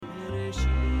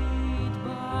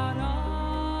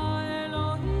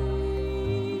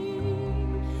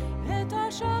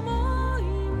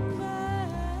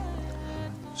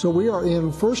So we are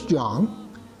in 1 John.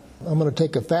 I'm going to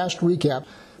take a fast recap.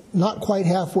 Not quite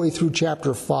halfway through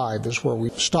chapter 5 is where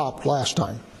we stopped last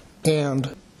time.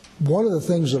 And one of the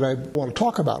things that I want to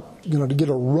talk about, to get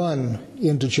a run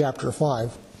into chapter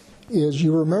 5, is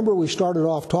you remember we started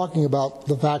off talking about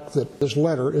the fact that this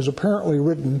letter is apparently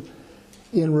written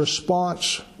in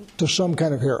response to some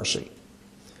kind of heresy.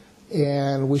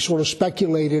 And we sort of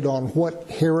speculated on what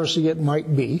heresy it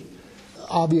might be.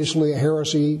 Obviously a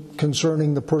heresy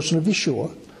concerning the person of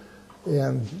Yeshua.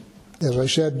 And as I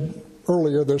said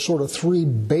earlier, there's sort of three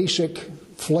basic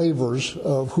flavors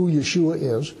of who Yeshua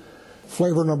is.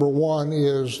 Flavor number one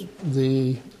is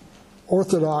the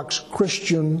Orthodox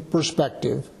Christian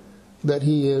perspective that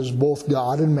he is both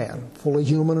God and man, fully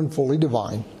human and fully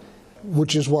divine,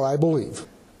 which is what I believe.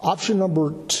 Option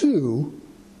number two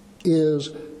is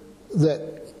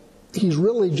that he's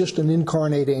really just an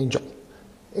incarnate angel.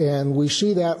 And we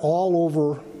see that all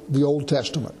over the Old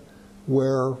Testament,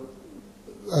 where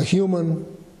a human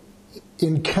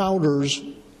encounters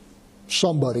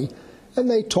somebody and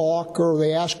they talk or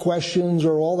they ask questions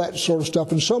or all that sort of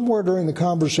stuff. And somewhere during the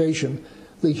conversation,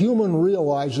 the human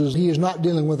realizes he is not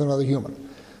dealing with another human.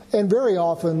 And very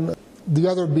often, the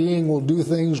other being will do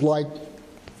things like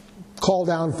call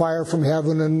down fire from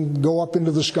heaven and go up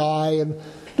into the sky and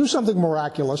do something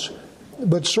miraculous.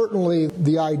 But certainly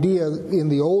the idea in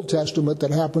the Old Testament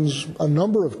that happens a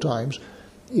number of times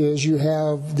is you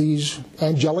have these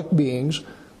angelic beings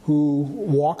who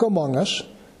walk among us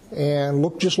and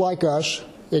look just like us,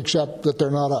 except that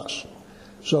they're not us.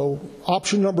 So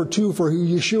option number two for who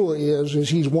Yeshua is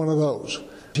he's one of those.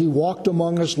 He walked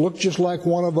among us, looked just like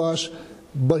one of us,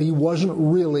 but he wasn't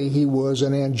really. He was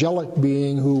an angelic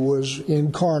being who was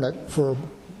incarnate for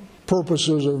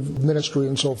purposes of ministry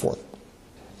and so forth.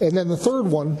 And then the third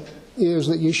one is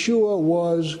that Yeshua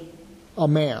was a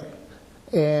man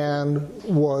and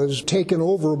was taken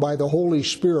over by the Holy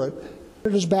Spirit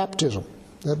at his baptism.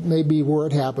 That may be where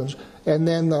it happens. And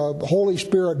then the Holy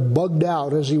Spirit bugged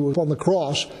out as he was on the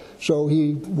cross. So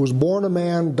he was born a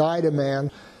man, died a man,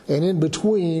 and in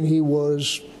between he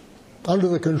was under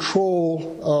the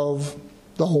control of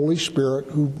the Holy Spirit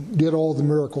who did all the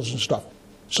miracles and stuff.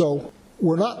 So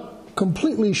we're not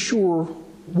completely sure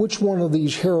which one of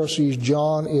these heresies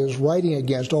John is writing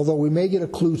against, although we may get a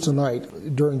clue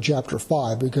tonight during chapter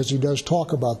 5 because he does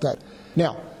talk about that.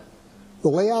 Now, the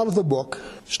layout of the book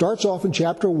starts off in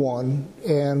chapter 1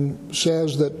 and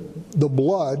says that the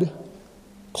blood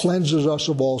cleanses us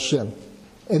of all sin.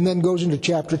 And then goes into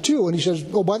chapter 2 and he says,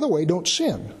 oh, by the way, don't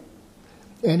sin.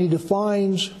 And he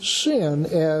defines sin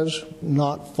as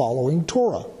not following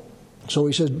Torah. So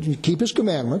he says, you keep his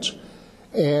commandments,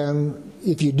 and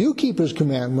if you do keep his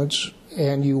commandments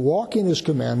and you walk in his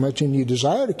commandments and you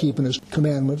desire to keep in his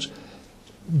commandments,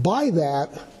 by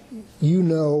that you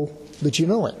know that you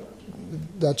know him.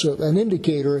 That's an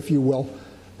indicator, if you will,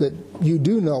 that you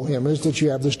do know him, is that you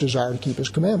have this desire to keep his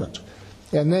commandments.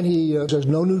 And then he says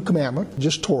no new commandment,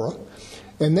 just Torah.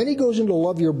 And then he goes into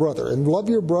love your brother. And love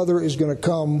your brother is going to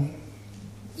come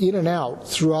in and out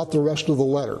throughout the rest of the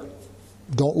letter.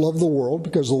 Don't love the world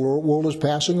because the world is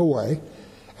passing away.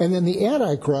 And then the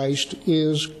Antichrist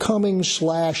is coming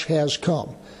 / has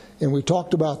come. And we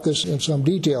talked about this in some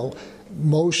detail.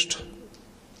 Most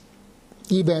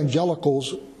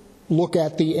evangelicals look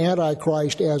at the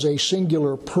Antichrist as a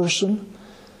singular person.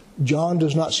 John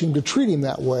does not seem to treat him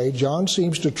that way. John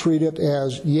seems to treat it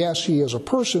as, yes, he is a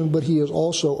person, but he is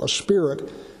also a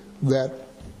spirit that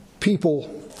people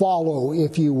follow,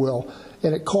 if you will,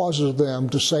 and it causes them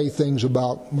to say things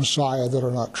about Messiah that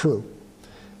are not true.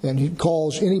 And he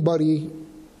calls anybody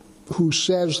who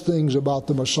says things about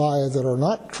the Messiah that are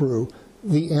not true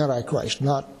the Antichrist,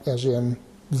 not as in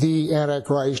the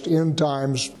Antichrist, end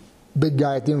times, big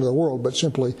guy at the end of the world, but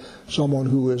simply someone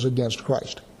who is against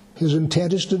Christ. His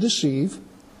intent is to deceive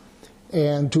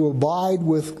and to abide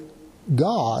with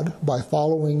God by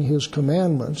following his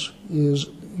commandments is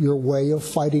your way of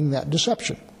fighting that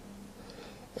deception.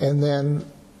 And then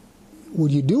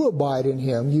when you do abide in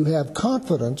him, you have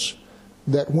confidence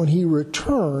that when he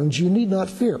returns, you need not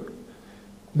fear,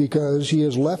 because he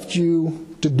has left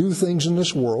you to do things in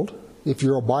this world. If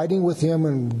you're abiding with him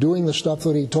and doing the stuff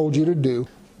that he told you to do,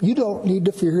 you don't need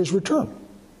to fear his return,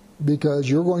 because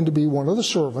you're going to be one of the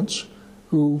servants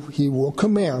who he will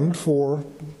commend for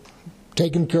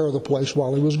taking care of the place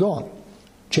while he was gone.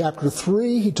 Chapter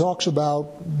 3, he talks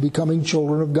about becoming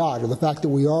children of God, or the fact that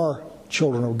we are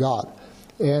children of God.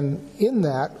 And in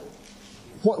that,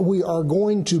 what we are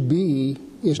going to be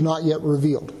is not yet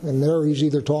revealed. And there he's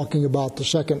either talking about the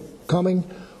second coming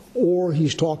or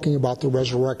he's talking about the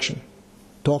resurrection.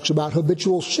 Talks about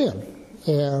habitual sin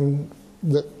and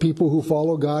that people who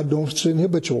follow God don't sin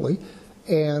habitually,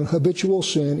 and habitual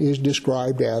sin is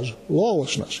described as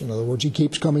lawlessness. In other words, he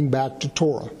keeps coming back to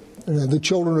Torah. And the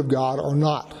children of God are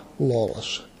not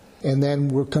lawless. And then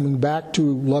we're coming back to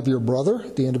love your brother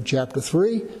at the end of chapter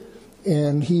 3,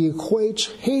 and he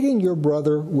equates hating your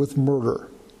brother with murder.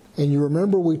 And you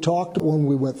remember we talked when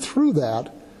we went through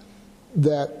that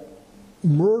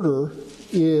murder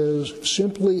is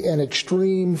simply an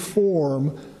extreme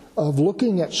form of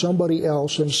looking at somebody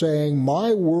else and saying,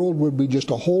 my world would be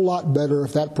just a whole lot better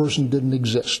if that person didn't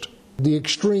exist. The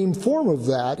extreme form of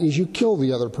that is you kill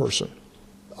the other person.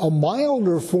 A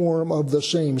milder form of the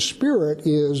same spirit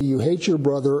is you hate your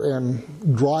brother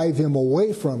and drive him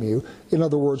away from you. In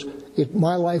other words,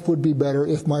 my life would be better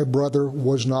if my brother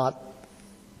was not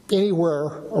anywhere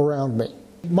around me.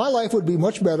 My life would be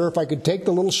much better if I could take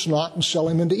the little snot and sell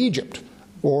him into Egypt,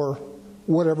 or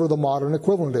whatever the modern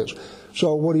equivalent is.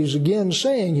 So what he's again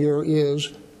saying here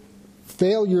is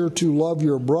failure to love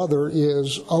your brother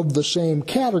is of the same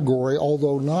category,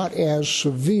 although not as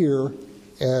severe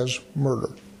as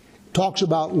murder. Talks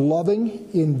about loving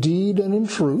in deed and in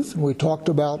truth, and we talked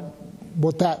about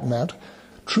what that meant.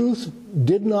 Truth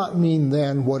did not mean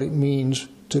then what it means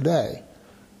today.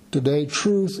 Today,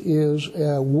 truth is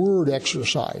a word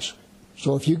exercise.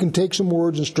 So if you can take some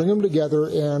words and string them together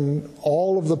and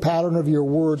all of the pattern of your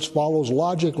words follows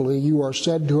logically, you are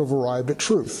said to have arrived at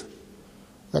truth.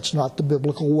 That's not the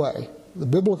biblical way. The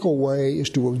biblical way is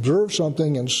to observe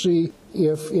something and see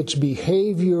if its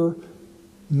behavior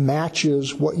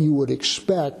matches what you would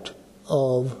expect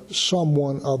of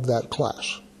someone of that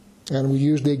class. And we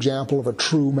used the example of a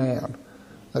true man.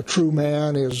 A true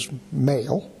man is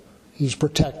male. He's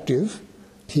protective.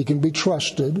 He can be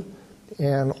trusted.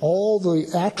 And all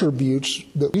the attributes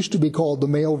that used to be called the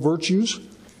male virtues,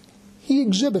 he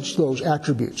exhibits those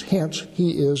attributes. Hence,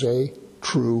 he is a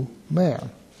true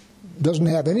man. Doesn't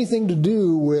have anything to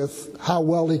do with how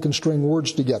well he can string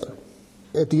words together.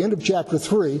 At the end of chapter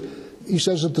 3, he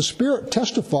says that the Spirit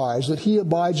testifies that he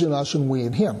abides in us and we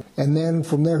in him. And then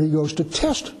from there he goes to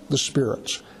test the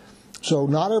spirits. So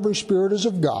not every spirit is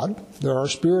of God. There are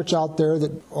spirits out there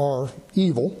that are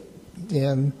evil,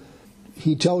 and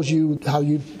he tells you how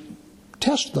you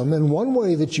test them. And one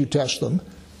way that you test them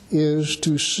is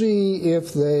to see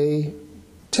if they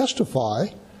testify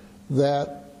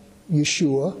that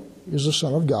Yeshua is the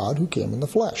Son of God who came in the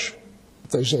flesh.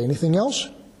 If they say anything else,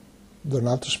 they're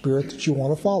not the spirit that you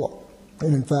want to follow.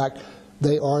 And in fact,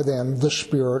 they are then the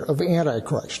spirit of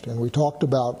Antichrist. And we talked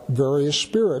about various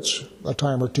spirits a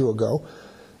time or two ago.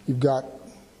 You've got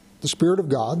the Spirit of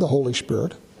God, the Holy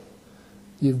Spirit.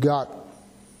 You've got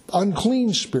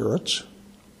unclean spirits.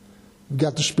 You've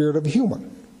got the spirit of a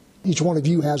human. Each one of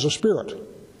you has a spirit.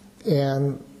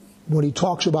 And when he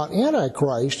talks about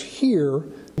Antichrist here,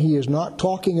 he is not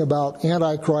talking about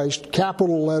Antichrist,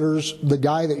 capital letters, the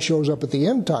guy that shows up at the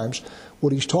end times.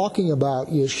 What he's talking about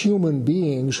is human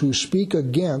beings who speak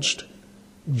against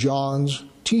John's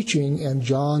teaching and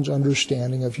John's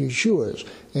understanding of Yeshua's.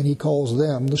 And he calls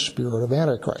them the spirit of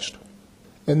Antichrist.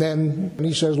 And then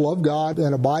he says, love God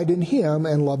and abide in him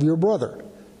and love your brother.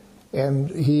 And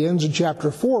he ends in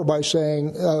chapter 4 by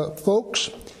saying,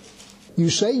 folks, you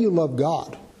say you love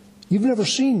God. You've never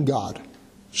seen God.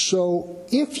 So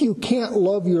if you can't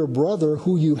love your brother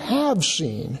who you have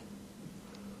seen,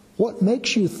 what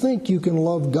makes you think you can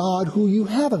love God who you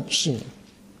haven't seen?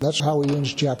 That's how he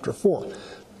ends chapter 4.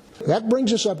 That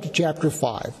brings us up to chapter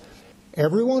 5.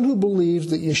 Everyone who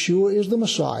believes that Yeshua is the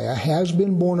Messiah has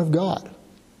been born of God.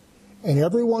 And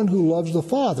everyone who loves the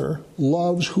Father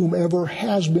loves whomever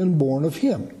has been born of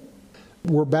him.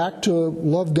 We're back to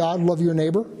love God, love your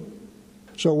neighbor.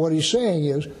 So what he's saying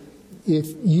is, if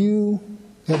you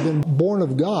have been born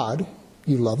of God,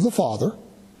 you love the Father,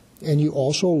 and you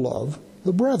also love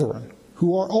the brethren,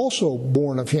 who are also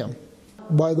born of him.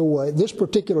 By the way, this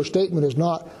particular statement is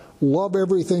not love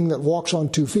everything that walks on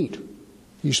 2 feet.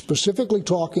 He's specifically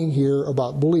talking here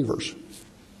about believers.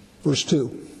 Verse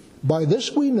 2, by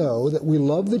this we know that we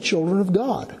love the children of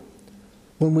God,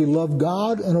 when we love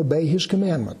God and obey his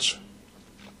commandments.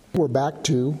 We're back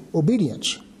to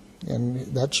obedience. And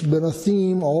that's been a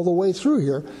theme all the way through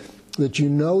here, that you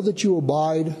know that you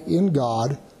abide in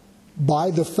God by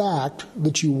the fact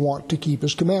that you want to keep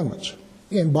his commandments.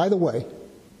 And by the way,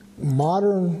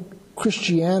 modern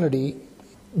Christianity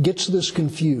gets this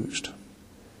confused.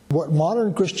 What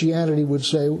modern Christianity would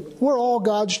say, we're all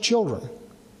God's children.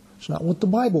 It's not what the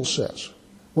Bible says.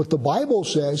 What the Bible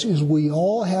says is we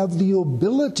all have the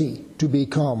ability to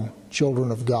become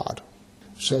children of God.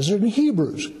 It says it in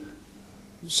Hebrews.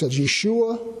 It says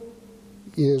Yeshua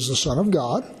is the Son of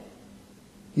God,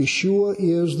 Yeshua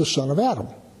is the son of Adam.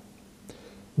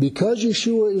 Because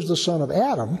Yeshua is the son of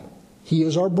Adam, he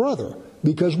is our brother,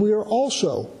 because we are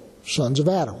also sons of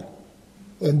Adam.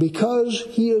 And because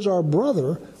he is our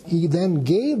brother, he then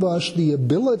gave us the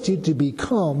ability to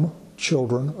become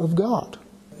children of God.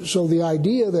 So the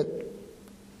idea that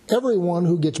everyone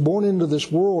who gets born into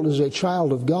this world is a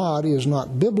child of God is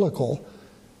not biblical.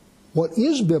 What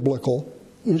is biblical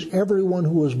is everyone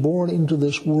who is born into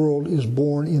this world is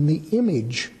born in the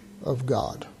image of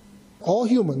God. All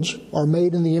humans are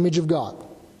made in the image of God.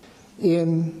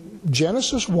 In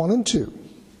Genesis 1 and 2,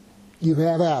 you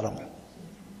have Adam,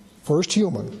 first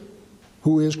human,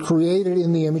 who is created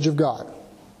in the image of God.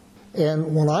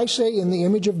 And when I say in the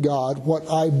image of God, what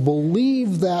I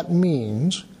believe that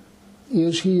means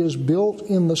is he is built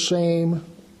in the same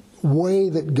way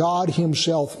that God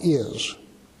himself is.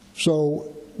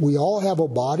 So we all have a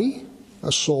body,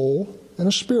 a soul, and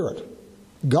a spirit.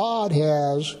 God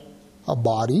has a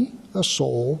body, a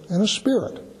soul, and a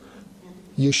spirit.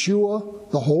 Yeshua,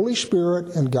 the Holy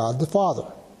Spirit, and God the Father.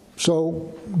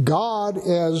 So God,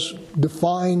 as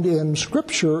defined in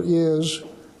Scripture, is,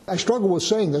 I struggle with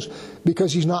saying this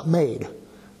because he's not made.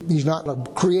 He's not a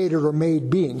created or made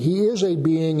being. He is a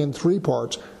being in three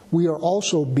parts. We are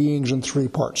also beings in three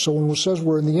parts. So when it says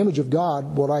we're in the image of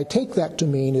God, what I take that to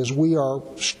mean is we are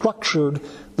structured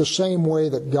the same way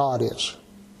that God is.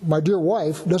 My dear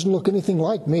wife doesn't look anything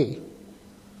like me.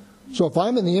 So if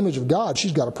I'm in the image of God,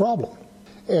 she's got a problem.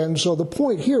 And so the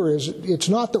point here is, it's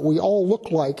not that we all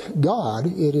look like God.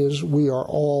 It is we are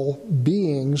all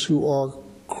beings who are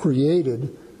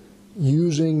created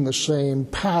using the same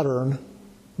pattern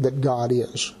that God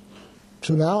is.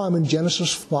 So now I'm in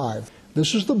Genesis 5.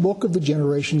 This is the book of the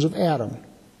generations of Adam.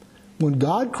 When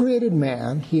God created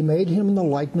man, he made him in the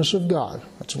likeness of God.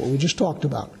 That's what we just talked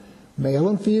about. Male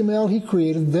and female, he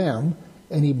created them,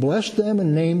 and he blessed them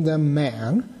and named them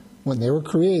man when they were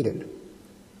created.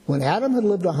 When Adam had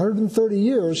lived 130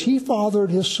 years, he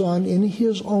fathered his son in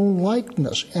his own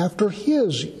likeness, after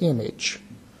his image,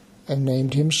 and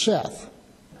named him Seth.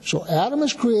 So Adam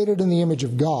is created in the image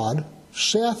of God.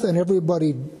 Seth and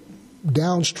everybody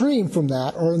downstream from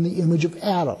that are in the image of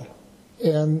Adam.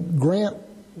 And Grant,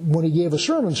 when he gave a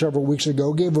sermon several weeks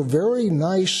ago, gave a very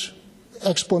nice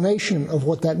explanation of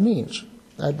what that means.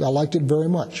 I liked it very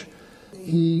much.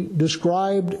 He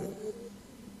described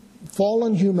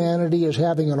fallen humanity as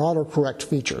having an autocorrect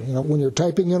feature. You know, when you're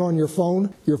typing in on your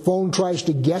phone tries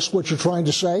to guess what you're trying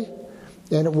to say,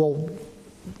 and it will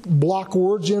block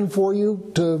words in for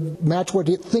you to match what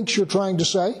it thinks you're trying to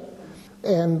say.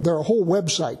 And there are whole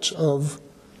websites of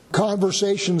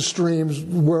conversation streams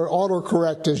where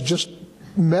autocorrect has just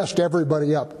messed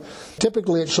everybody up.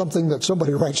 Typically, it's something that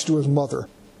somebody writes to his mother.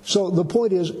 So the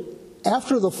point is,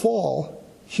 after the fall,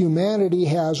 humanity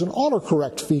has an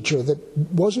autocorrect feature that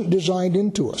wasn't designed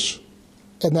into us.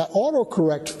 And that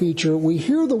autocorrect feature, we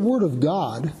hear the Word of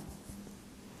God,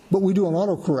 but we do an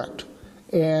autocorrect.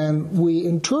 And we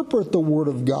interpret the Word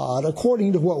of God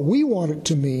according to what we want it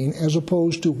to mean as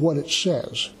opposed to what it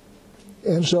says.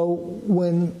 And so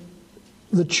when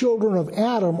the children of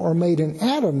Adam are made in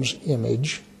Adam's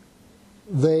image,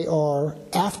 they are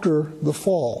after the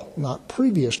fall, not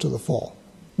previous to the fall.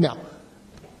 Now,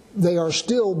 they are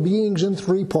still beings in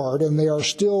three part, and they are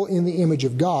still in the image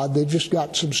of God. They've just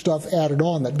got some stuff added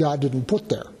on that God didn't put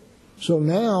there. So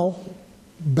now,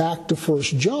 back to 1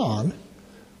 John,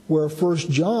 where 1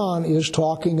 John is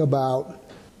talking about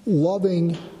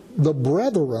loving the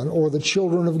brethren or the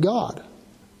children of God.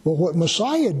 Well, what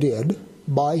Messiah did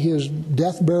by his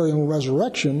death, burial, and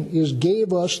resurrection is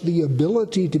gave us the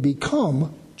ability to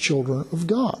become children of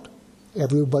God.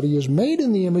 Everybody is made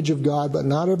in the image of God, but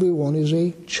not everyone is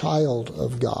a child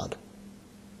of God.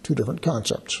 Two different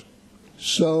concepts.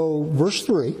 So, verse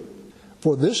 3,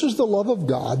 for this is the love of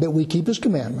God, that we keep his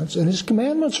commandments, and his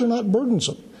commandments are not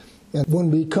burdensome. And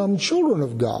when we become children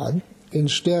of God,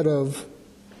 instead of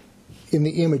in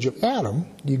the image of Adam,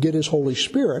 you get his Holy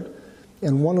Spirit,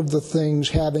 and one of the things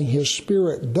having his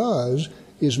Spirit does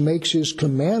is makes his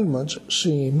commandments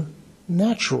seem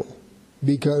natural,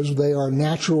 because they are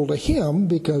natural to him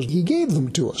because he gave them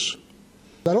to us.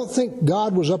 I don't think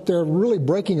God was up there really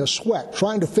breaking a sweat,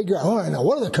 trying to figure out, all right, now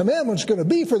what are the commandments going to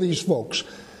be for these folks?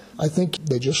 I think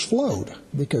they just flowed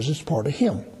because it's part of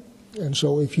him. And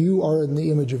so if you are in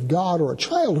the image of God or a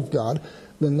child of God,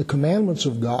 then the commandments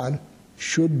of God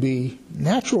should be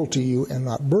natural to you and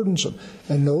not burdensome.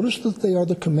 And notice that they are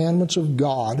the commandments of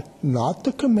God, not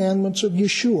the commandments of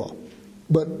Yeshua.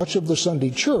 But much of the Sunday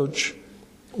church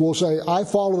will say, I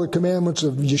follow the commandments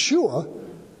of Yeshua.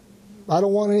 I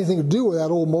don't want anything to do with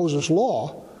that old Moses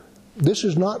law. This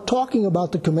is not talking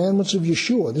about the commandments of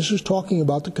Yeshua. This is talking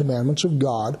about the commandments of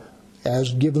God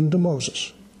as given to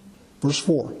Moses. Verse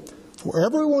 4, for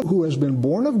everyone who has been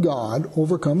born of God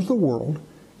overcomes the world,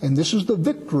 and this is the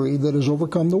victory that has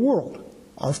overcome the world,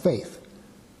 our faith.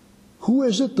 Who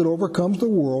is it that overcomes the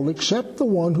world except the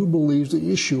one who believes that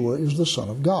Yeshua is the Son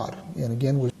of God? And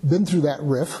again, we've been through that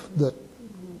riff, that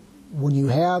when you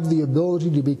have the ability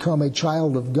to become a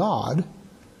child of God,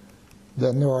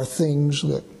 then there are things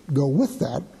that go with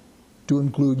that, to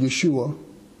include Yeshua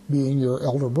being your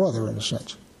elder brother in a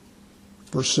sense.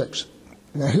 Verse 6.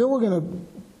 Now here we're going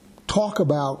to talk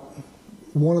about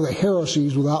one of the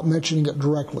heresies without mentioning it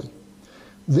directly.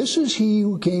 This is he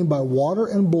who came by water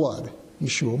and blood,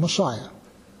 Yeshua Messiah,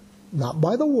 not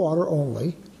by the water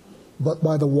only, but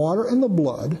by the water and the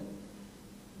blood,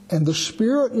 and the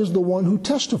Spirit is the one who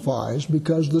testifies,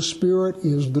 because the Spirit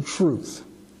is the truth.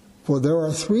 For there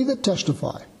are three that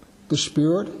testify, the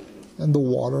Spirit and the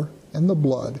water and the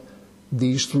blood.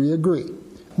 These three agree.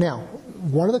 Now,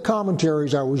 one of the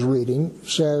commentaries I was reading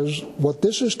says what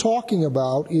this is talking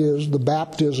about is the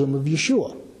baptism of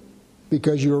Yeshua.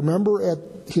 Because you remember at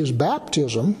his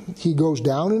baptism, he goes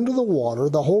down into the water,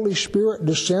 the Holy Spirit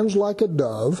descends like a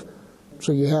dove,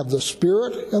 so you have the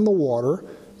Spirit and the water,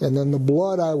 and then the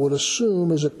blood, I would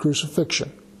assume, is at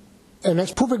crucifixion. And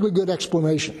that's a perfectly good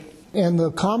explanation. And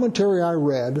the commentary I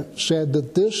read said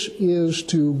that this is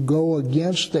to go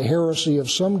against the heresy of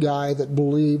some guy that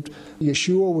believed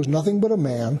Yeshua was nothing but a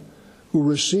man who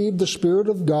received the Spirit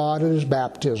of God at his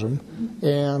baptism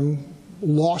and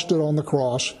lost it on the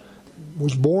cross,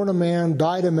 was born a man,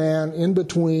 died a man, in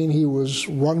between he was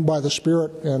run by the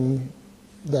Spirit, and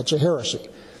that's a heresy.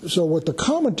 So what the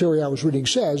commentary I was reading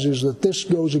says is that this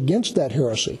goes against that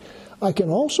heresy. I can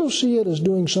also see it as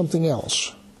doing something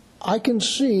else. I can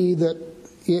see that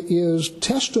it is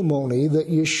testimony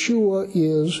that Yeshua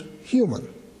is human.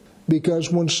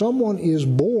 Because when someone is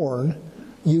born,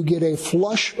 you get a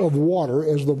flush of water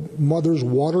as the mother's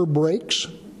water breaks,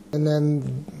 and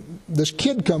then this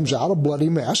kid comes out a bloody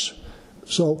mess.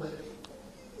 So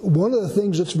one of the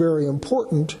things that's very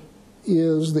important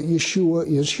is that Yeshua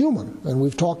is human. And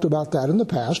we've talked about that in the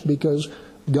past, because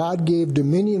God gave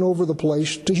dominion over the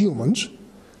place to humans.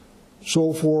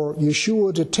 So for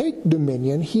Yeshua to take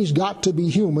dominion, he's got to be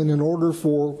human in order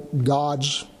for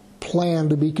God's plan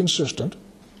to be consistent.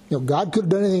 You know, God could have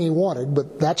done anything he wanted,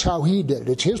 but that's how he did it.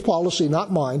 It's his policy,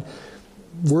 not mine.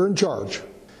 We're in charge.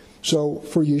 So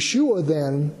for Yeshua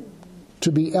then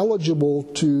to be eligible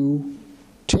to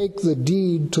take the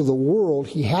deed to the world,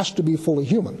 he has to be fully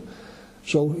human.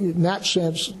 So in that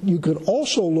sense, you could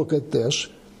also look at this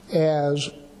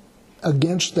as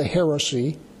against the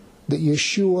heresy that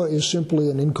Yeshua is simply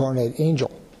an incarnate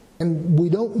angel. And we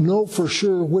don't know for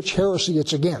sure which heresy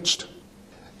it's against.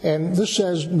 And this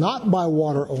says not by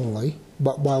water only,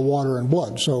 but by water and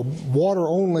blood. So water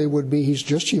only would be he's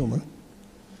just human.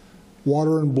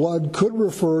 Water and blood could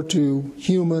refer to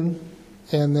human,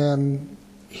 and then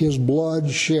his blood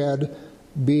shed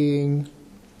being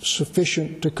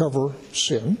sufficient to cover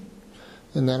sin.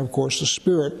 And then, of course, the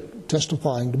Spirit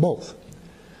testifying to both.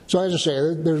 So as I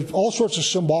say, there's all sorts of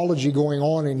symbology going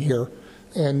on in here,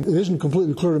 and it isn't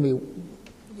completely clear to me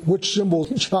which symbol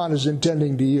John is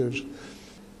intending to use.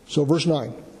 So verse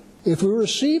 9, if we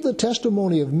receive the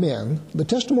testimony of men, the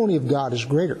testimony of God is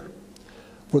greater.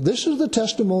 For this is the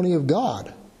testimony of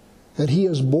God, that he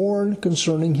is born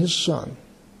concerning his Son.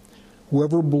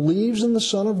 Whoever believes in the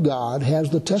Son of God has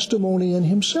the testimony in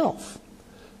himself.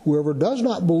 Whoever does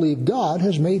not believe God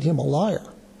has made him a liar,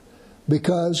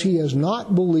 because he has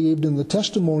not believed in the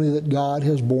testimony that God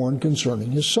has borne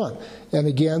concerning his Son. And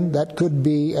again, that could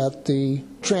be at the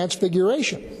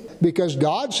Transfiguration, because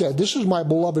God said, this is my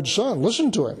beloved Son,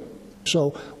 listen to him.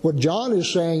 So what John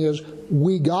is saying is,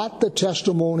 we got the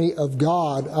testimony of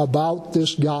God about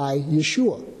this guy,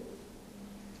 Yeshua.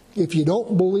 If you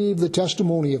don't believe the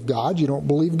testimony of God, you don't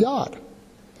believe God.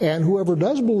 And whoever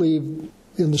does believe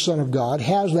in the Son of God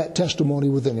has that testimony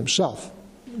within himself.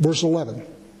 Verse 11,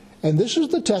 and this is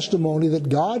the testimony that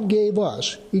God gave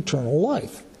us, eternal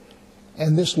life.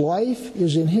 And this life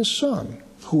is in his Son.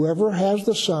 Whoever has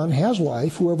the Son has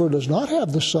life. Whoever does not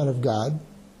have the Son of God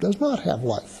does not have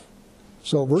life.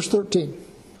 So verse 13,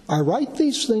 I write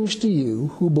these things to you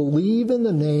who believe in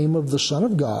the name of the Son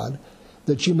of God,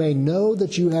 that you may know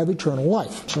that you have eternal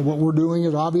life. So what we're doing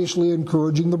is obviously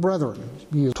encouraging the brethren.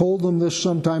 You told them this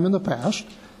sometime in the past,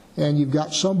 and you've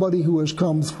got somebody who has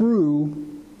come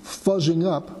through fuzzing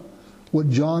up what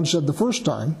John said the first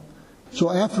time. So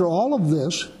after all of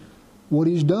this, what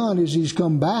he's done is he's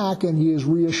come back and he is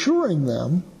reassuring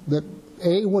them that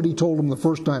A, what he told them the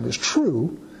first time is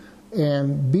true,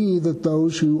 and B, that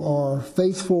those who are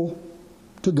faithful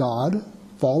to God,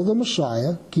 follow the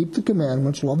Messiah, keep the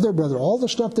commandments, love their brother, all the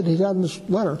stuff that he had in this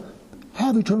letter,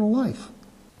 have eternal life.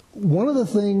 One of the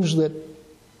things that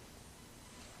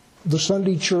the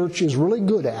Sunday church is really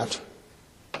good at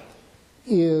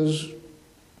is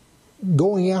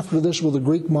going after this with a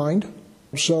Greek mind.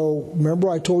 So remember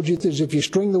I told you that if you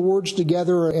string the words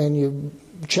together and you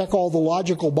check all the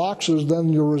logical boxes, then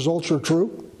your results are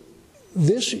true.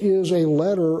 This is a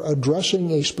letter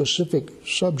addressing a specific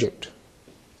subject.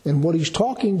 And what he's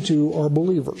talking to are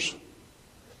believers.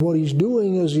 What he's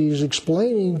doing is he's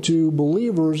explaining to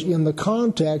believers in the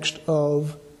context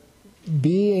of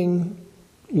being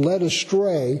led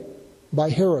astray by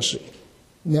heresy.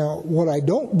 Now, what I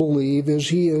don't believe is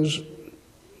he is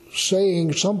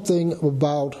saying something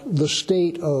about the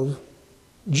state of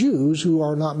Jews who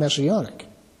are not messianic.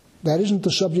 That isn't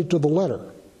the subject of the letter.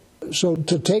 So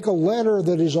to take a letter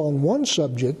that is on one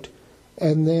subject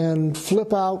and then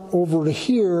flip out over to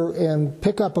here and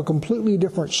pick up a completely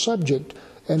different subject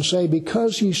and say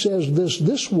because he says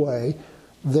this way,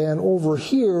 then over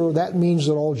here that means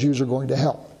that all Jews are going to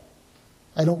hell.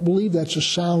 I don't believe that's a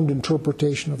sound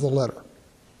interpretation of the letter.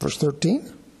 Verse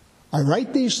 13, I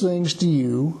write these things to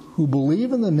you who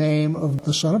believe in the name of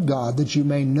the Son of God, that you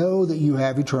may know that you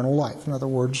have eternal life. In other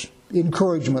words,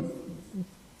 encouragement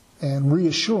and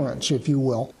reassurance, if you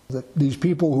will, that these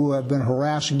people who have been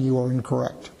harassing you are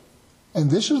incorrect. And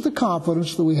this is the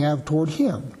confidence that we have toward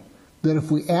him, that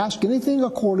if we ask anything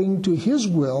according to his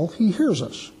will, he hears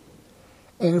us.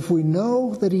 And if we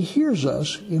know that he hears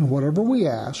us in whatever we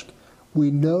ask,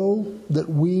 we know that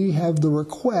we have the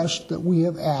request that we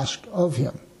have asked of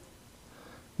him.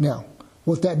 Now,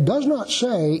 what that does not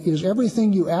say is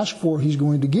everything you ask for he's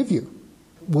going to give you.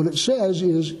 What it says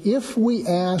is if we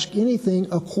ask anything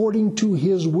according to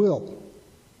his will,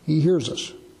 he hears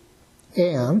us.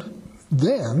 And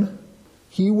then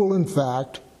he will in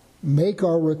fact make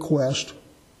our request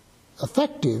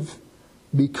effective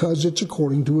because it's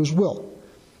according to his will.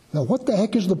 Now, what the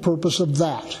heck is the purpose of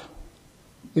that?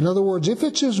 In other words, if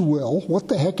it's his will, what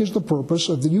the heck is the purpose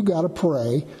of that you got to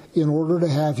pray in order to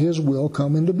have his will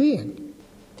come into being?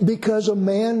 Because a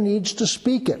man needs to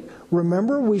speak it.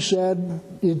 Remember, we said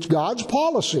it's God's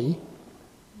policy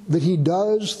that he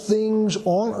does things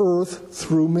on earth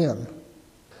through men.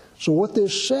 So what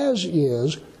this says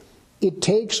is it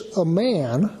takes a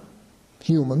man,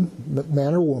 human,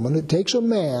 man or woman, it takes a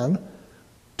man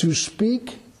to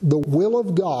speak the will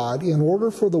of God in order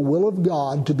for the will of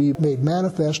God to be made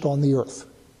manifest on the earth.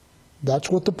 That's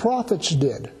what the prophets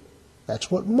did. That's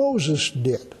what Moses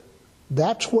did.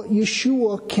 That's what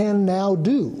Yeshua can now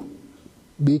do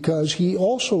because he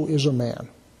also is a man.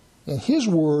 And his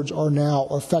words are now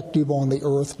effective on the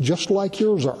earth just like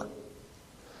yours are.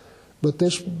 But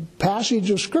this passage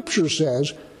of Scripture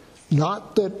says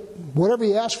not that whatever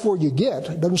you ask for you get.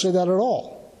 It doesn't say that at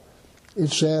all.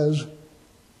 It says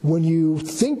when you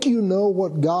think you know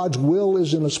what God's will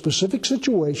is in a specific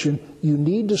situation, you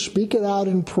need to speak it out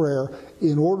in prayer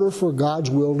in order for God's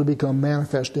will to become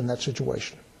manifest in that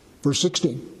situation. Verse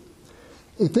 16,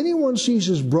 if anyone sees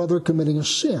his brother committing a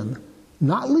sin,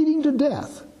 not leading to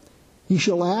death, he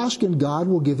shall ask and God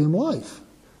will give him life.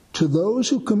 To those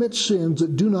who commit sins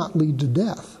that do not lead to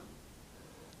death.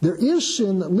 There is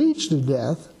sin that leads to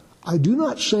death. I do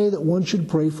not say that one should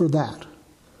pray for that.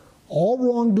 All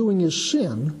wrongdoing is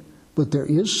sin, but there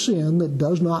is sin that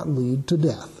does not lead to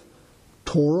death.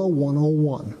 Torah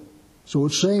 101. So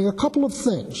it's saying a couple of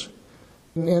things.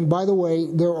 And by the way,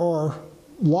 there are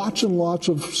lots and lots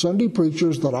of Sunday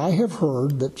preachers that I have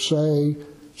heard that say,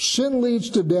 sin leads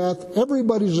to death,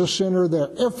 everybody's a sinner there,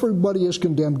 everybody is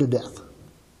condemned to death.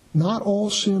 Not all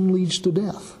sin leads to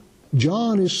death.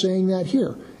 John is saying that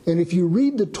here. And if you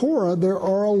read the Torah, there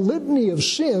are a litany of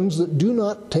sins that do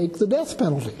not take the death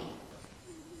penalty.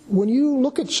 When you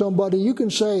look at somebody, you can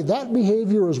say, that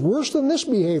behavior is worse than this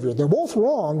behavior. They're both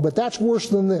wrong, but that's worse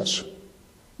than this.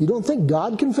 You don't think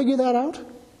God can figure that out?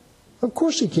 Of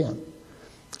course he can.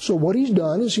 So what he's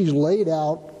done is he's laid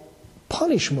out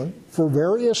punishment for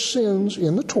various sins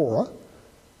in the Torah,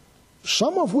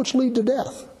 some of which lead to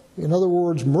death. In other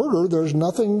words, murder, there's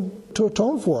nothing to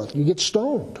atone for it. You get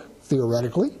stoned,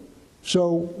 theoretically.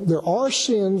 So there are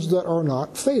sins that are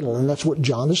not fatal, and that's what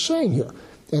John is saying here.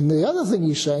 And the other thing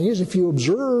he's saying is if you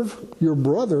observe your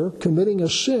brother committing a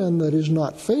sin that is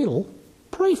not fatal,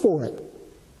 pray for it.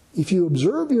 If you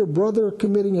observe your brother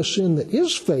committing a sin that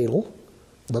is fatal,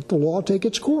 let the law take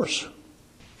its course.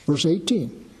 Verse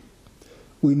 18.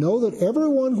 We know that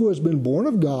everyone who has been born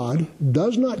of God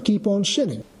does not keep on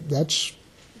sinning. That's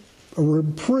a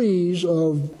reprise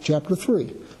of chapter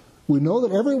 3. We know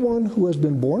that everyone who has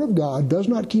been born of God does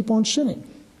not keep on sinning.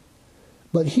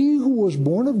 But he who was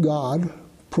born of God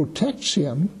protects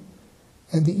him,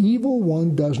 and the evil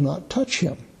one does not touch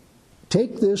him.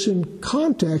 Take this in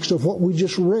context of what we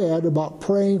just read about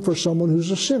praying for someone who's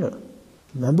a sinner.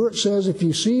 Remember, it says, if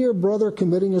you see your brother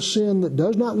committing a sin that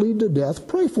does not lead to death,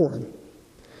 pray for him.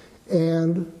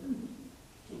 And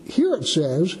here it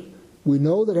says, we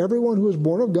know that everyone who is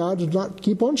born of God does not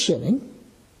keep on sinning.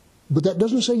 But that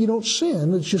doesn't say you don't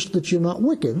sin, it's just that you're not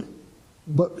wicked.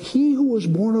 But he who was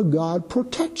born of God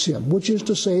protects him, which is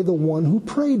to say the one who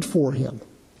prayed for him.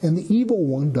 And the evil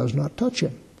one does not touch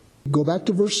him. Go back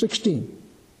to verse 16.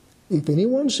 If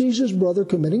anyone sees his brother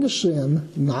committing a sin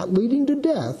not leading to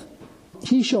death,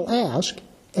 he shall ask,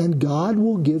 and God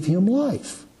will give him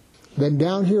life. Then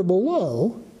down here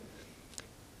below,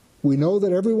 we know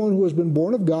that everyone who has been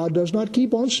born of God does not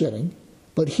keep on sinning,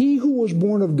 but he who was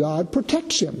born of God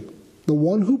protects him. The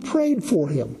one who prayed for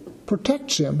him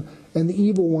protects him, and the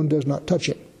evil one does not touch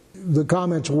him. The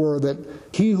comments were that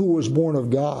he who was born of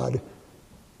God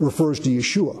refers to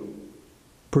Yeshua,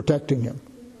 protecting him.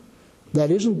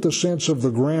 That isn't the sense of the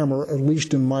grammar, at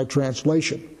least in my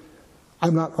translation.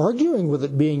 I'm not arguing with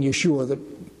it being Yeshua that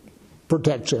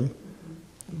protects him,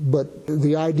 but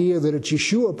the idea that it's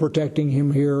Yeshua protecting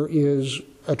him here is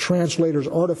a translator's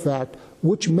artifact,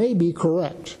 which may be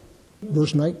correct.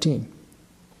 Verse 19.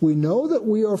 We know that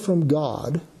we are from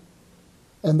God,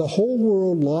 and the whole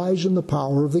world lies in the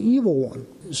power of the evil one.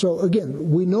 So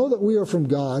again, we know that we are from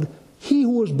God. He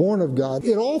who was born of God,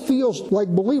 it all feels like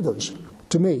believers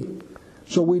to me.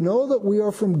 So we know that we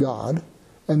are from God,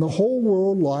 and the whole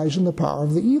world lies in the power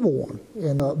of the evil one.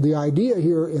 And the idea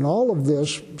here in all of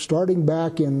this, starting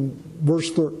back in verse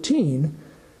 13,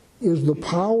 is the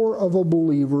power of a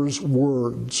believer's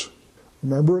words.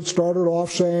 Remember, it started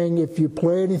off saying, if you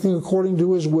pray anything according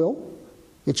to his will,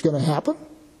 it's going to happen.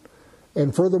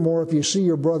 And furthermore, if you see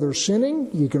your brother sinning,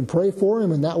 you can pray for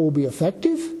him, and that will be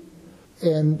effective.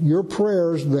 And your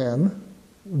prayers then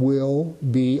will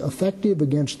be effective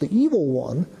against the evil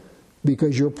one,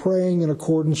 because you're praying in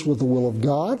accordance with the will of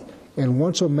God. And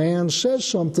once a man says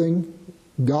something,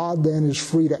 God then is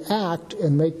free to act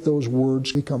and make those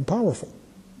words become powerful.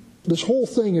 This whole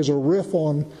thing is a riff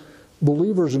on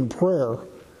believers in prayer,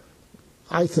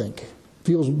 I think.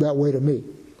 Feels that way to me.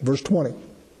 Verse 20.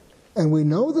 And we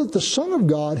know that the Son of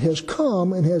God has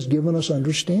come and has given us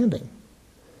understanding.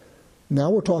 Now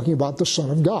we're talking about the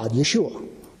Son of God, Yeshua.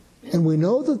 And we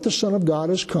know that the Son of God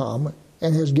has come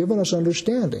and has given us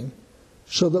understanding,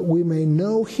 so that we may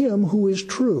know him who is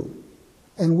true.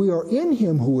 And we are in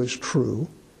him who is true,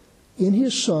 in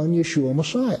his Son, Yeshua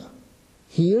Messiah.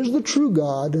 He is the true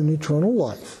God and eternal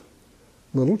life.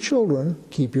 Little children,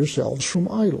 keep yourselves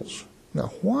from idols.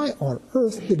 Now, why on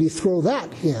earth did he throw that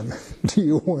in, do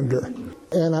you wonder?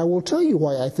 And I will tell you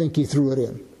why I think he threw it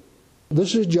in.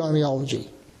 This is Johnnyology.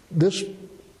 This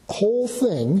whole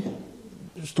thing,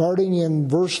 starting in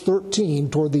verse 13,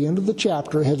 toward the end of the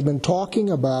chapter, has been talking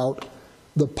about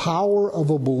the power of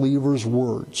a believer's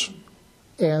words.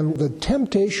 And the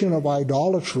temptation of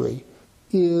idolatry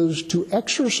is to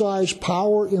exercise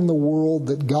power in the world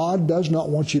that God does not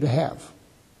want you to have.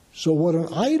 So what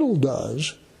an idol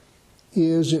does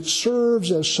is it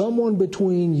serves as someone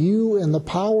between you and the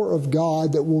power of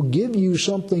God that will give you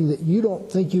something that you don't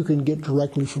think you can get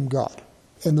directly from God.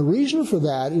 And the reason for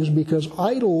that is because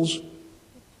idols,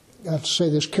 I have to say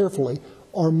this carefully,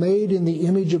 are made in the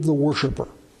image of the worshiper.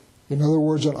 In other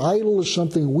words, an idol is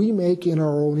something we make in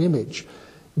our own image,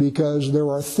 because there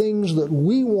are things that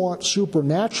we want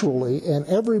supernaturally, and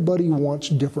everybody wants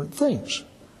different things.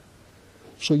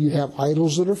 So you have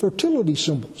idols that are fertility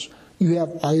symbols. You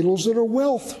have idols that are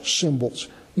wealth symbols.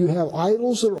 You have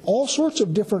idols that are all sorts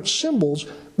of different symbols,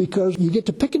 because you get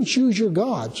to pick and choose your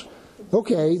gods.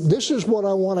 Okay, this is what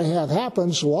I want to have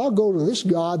happen, so I'll go to this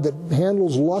god that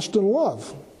handles lust and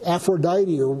love,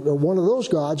 Aphrodite or one of those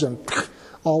gods, and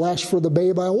I'll ask for the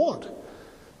babe I want.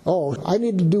 Oh, I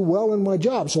need to do well in my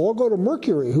job, so I'll go to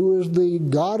Mercury, who is the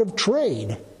god of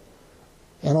trade,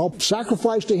 and I'll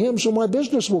sacrifice to him so my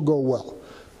business will go well.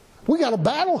 We got a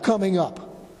battle coming up,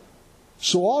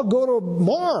 so I'll go to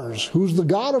Mars, who's the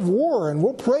god of war, and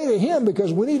we'll pray to him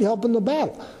because we need help in the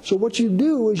battle. So what you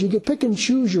do is you get pick and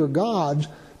choose your gods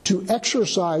to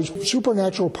exercise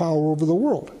supernatural power over the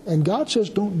world. And God says,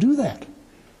 don't do that.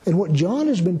 And what John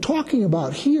has been talking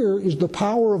about here is the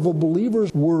power of a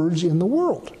believer's words in the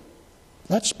world.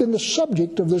 That's been the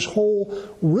subject of this whole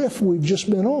riff we've just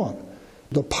been on.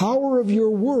 The power of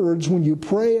your words when you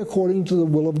pray according to the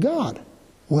will of God.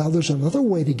 Well, there's another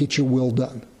way to get your will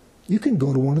done. You can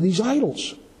go to one of these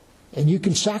idols. And you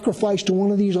can sacrifice to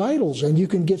one of these idols, and you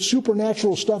can get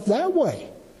supernatural stuff that way.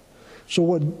 So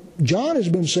what John has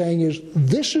been saying is,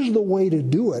 this is the way to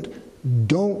do it.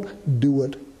 Don't do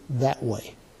it that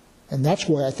way. And that's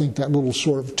why I think that little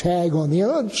sort of tag on the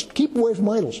end, just keep away from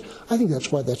idols. I think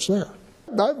that's why that's there.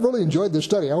 I've really enjoyed this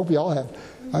study. I hope you all have.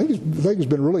 I think it's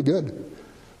been really good.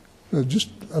 Just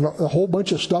a whole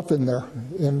bunch of stuff in there.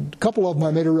 And a couple of them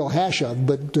I made a real hash of,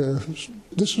 but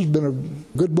this has been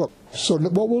a good book. So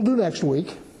what we'll do next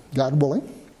week, God willing,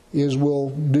 is we'll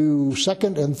do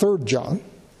 2nd and 3rd John,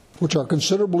 which are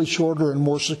considerably shorter and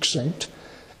more succinct.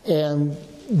 And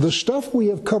the stuff we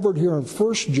have covered here in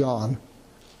 1st John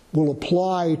will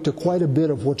apply to quite a bit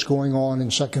of what's going on in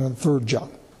 2nd and 3rd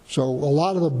John. So a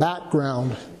lot of the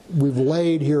background we've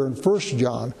laid here in 1st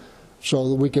John so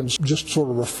that we can just sort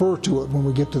of refer to it when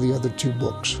we get to the other two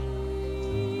books.